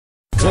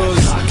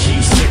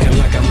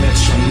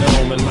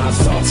home, and my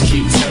thoughts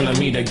keep telling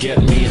me to get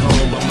me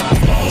home, but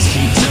my balls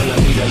keep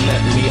telling me to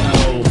let me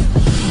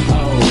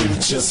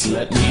just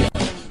let me.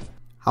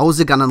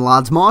 How's it going,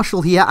 lads?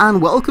 Marshall here, and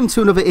welcome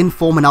to another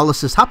Inform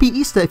analysis. Happy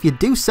Easter if you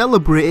do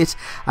celebrate it.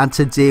 And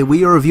today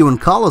we are reviewing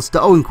Carlos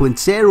Darwin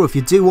Quintero. If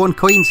you do want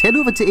coins, head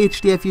over to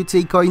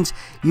HDFUT Coins.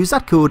 Use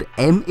that code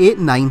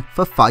M89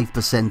 for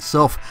 5%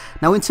 off.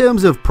 Now, in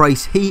terms of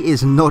price, he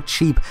is not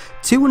cheap.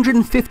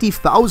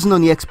 250,000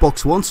 on the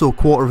Xbox One, so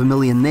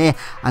 $250,000 there,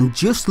 and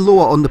just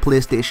lower on the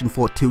PlayStation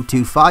 4,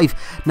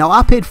 225. Now,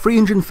 I paid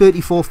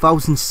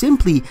 334,000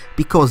 simply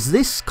because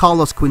this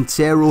Carlos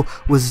Quintero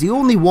was the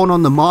only one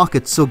on the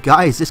market. So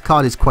guys, this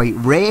card is quite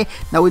rare.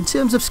 Now, in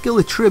terms of skill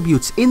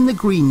attributes, in the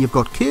green you've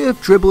got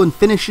curve, dribble and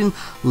finishing,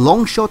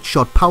 long shot,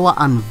 shot power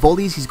and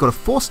volleys. He's got a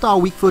 4-star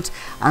weak foot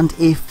and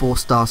a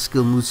 4-star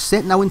skill move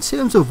set. Now, in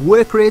terms of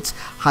work rates,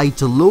 high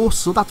to low,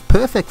 so that's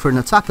perfect for an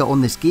attacker on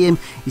this game.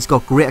 He's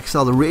got great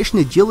acceleration,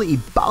 agility,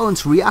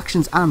 balance,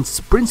 reactions and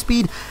sprint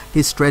speed.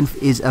 His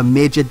strength is a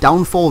major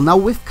downfall. Now,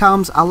 with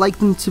cams, I like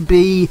them to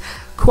be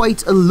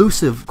quite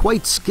elusive,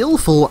 quite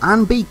skillful,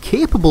 and be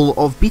capable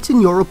of beating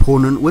your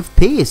opponent with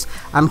pace.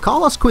 And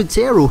Carlos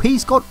Quintero,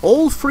 he's got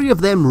all three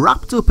of them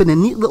wrapped up in a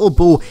neat little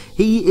bow.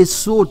 He is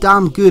so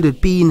damn good at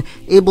being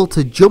able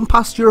to jump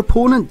past your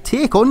opponent,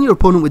 take on your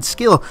opponent with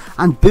skill,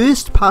 and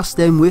burst past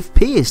them with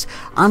pace.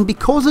 And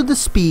because of the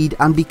speed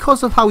and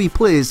because of how he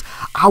plays,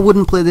 I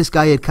wouldn't play this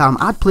guy at cam.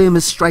 I'd play him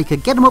as striker,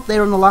 get him up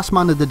there on the last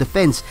man of the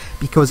defence,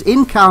 because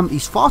in cam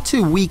he's far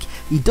too weak,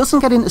 he doesn't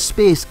get into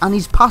space, and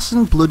his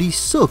passing bloody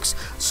sucks.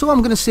 So I'm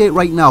going to say it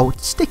right now,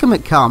 stick him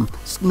at cam.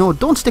 No,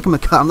 don't stick him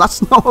at cam,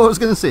 that's not what I was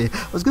going to say.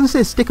 I was going to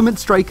say stick him at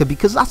striker,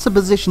 because that's the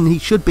position he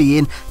should be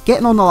in,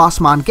 getting on the last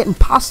man, getting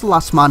past the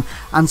last man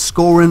and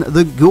scoring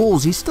the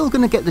goals. He's still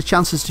going to get the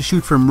chances to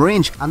shoot from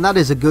range, and that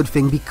is a good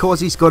thing because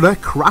he's got a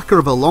cracker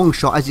of a long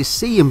shot, as you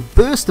see him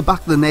burst the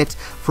back of the net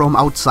from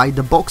outside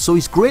the box. So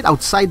he's great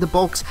outside the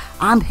box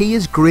and he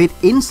is great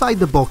inside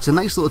the box. A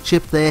nice little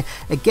chip there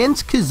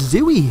against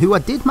Kazooie, who I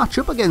did match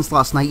up against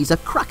last night. He's a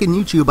cracking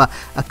YouTuber,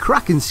 a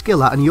cracking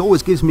skiller, and he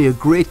always gives me a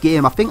great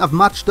game. I think I've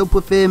matched up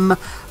with him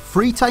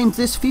 3 times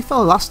this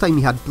FIFA. Last time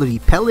he had bloody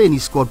Pele in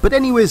his squad. But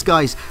anyways,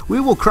 guys, we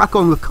will crack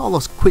on with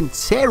Carlos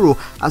Quintero.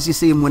 As you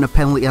see him win a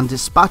penalty and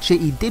dispatch it.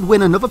 He did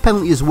win another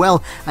penalty as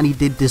well, and he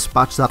did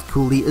dispatch that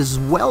coolly as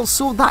well.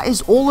 So that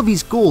is all of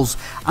his goals,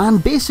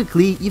 and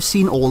basically you've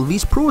seen all of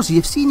his pros.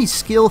 You've seen his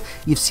skill,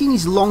 you've seen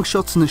his long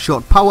shots and his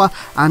shot power,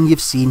 and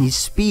you've seen his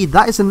speed.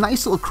 That is a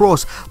nice little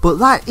cross, but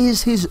that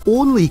is his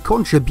only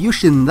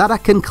contribution that I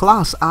can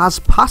class as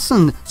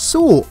passing.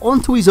 So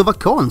on to his other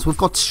cons. We've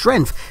got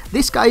strength.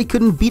 This guy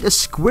couldn't beat a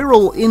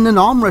squirrel in an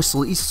arm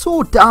wrestle. He's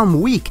so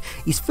damn weak.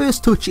 His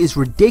first touch is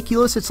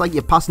ridiculous. It's like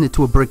you're passing it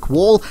to a brick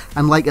wall.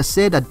 And like I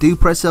said, I do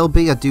press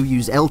LB, I do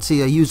use LT,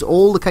 I use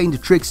all the kind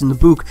of tricks in the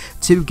book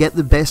to get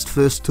the best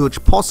first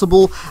touch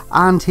possible.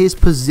 And his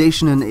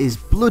positioning is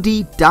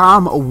bloody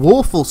damn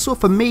woeful. So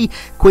for me,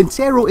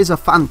 Quintero is a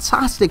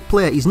fantastic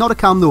player. He's not a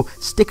cam though.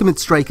 Stick him at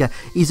striker.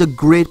 He's a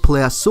great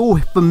player. So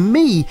for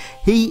me,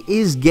 he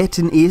is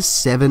getting a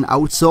 7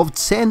 out of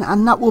 10.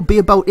 And that will be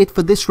about it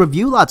for this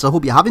review, lads. I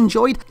hope you have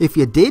enjoyed. If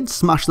you did,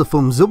 smash the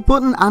thumbs up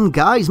button, and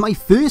guys, my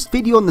first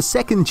video on the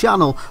second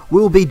channel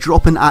will be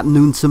dropping at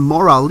noon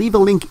tomorrow. I'll leave a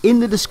link in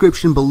the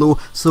description below,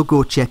 so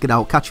go check it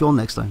out. Catch you all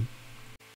next time.